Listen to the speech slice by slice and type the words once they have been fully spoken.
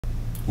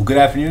Well, good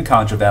afternoon,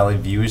 Concho Valley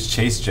viewers.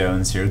 Chase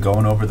Jones here,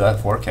 going over that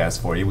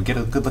forecast for you. We get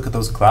a good look at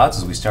those clouds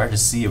as we start to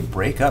see a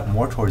break up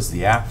more towards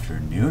the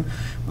afternoon.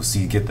 We'll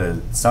get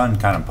the sun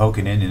kind of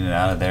poking in and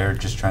out of there,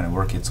 just trying to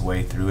work its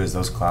way through as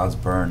those clouds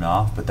burn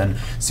off. But then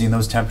seeing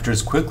those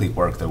temperatures quickly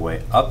work their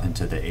way up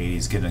into the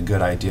 80s, getting a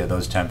good idea of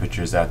those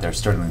temperatures out there.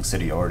 Sterling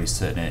City already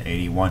sitting at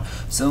 81.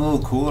 Still a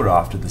little cooler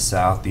off to the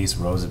southeast.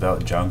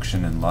 Roosevelt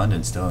Junction and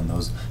London still in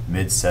those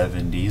mid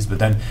 70s. But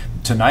then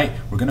tonight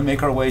we're going to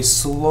make our way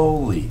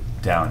slowly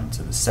down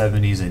into the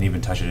 70s and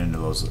even touch it into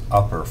those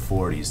upper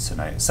 40s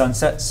tonight.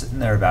 Sunset sitting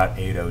there about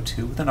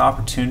 8:02 with an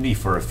opportunity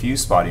for a few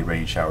spotty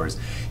rain showers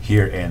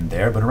here and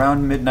there, but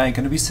around midnight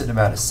going to be sitting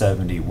about a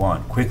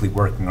 71. Quickly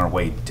working our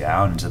way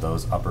down into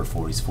those upper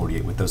 40s,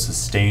 48 with those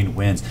sustained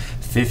winds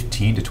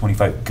 15 to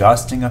 25,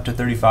 gusting up to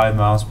 35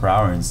 miles per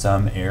hour in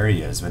some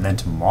areas. And then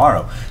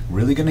tomorrow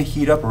really going to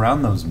heat up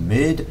around those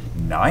mid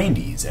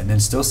 90s, and then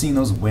still seeing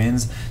those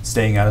winds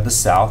staying out of the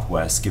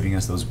southwest, giving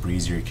us those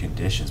breezier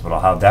conditions. But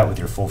I'll have that with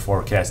your full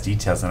forecast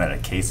details on that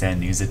at KSAN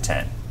News at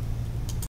 10.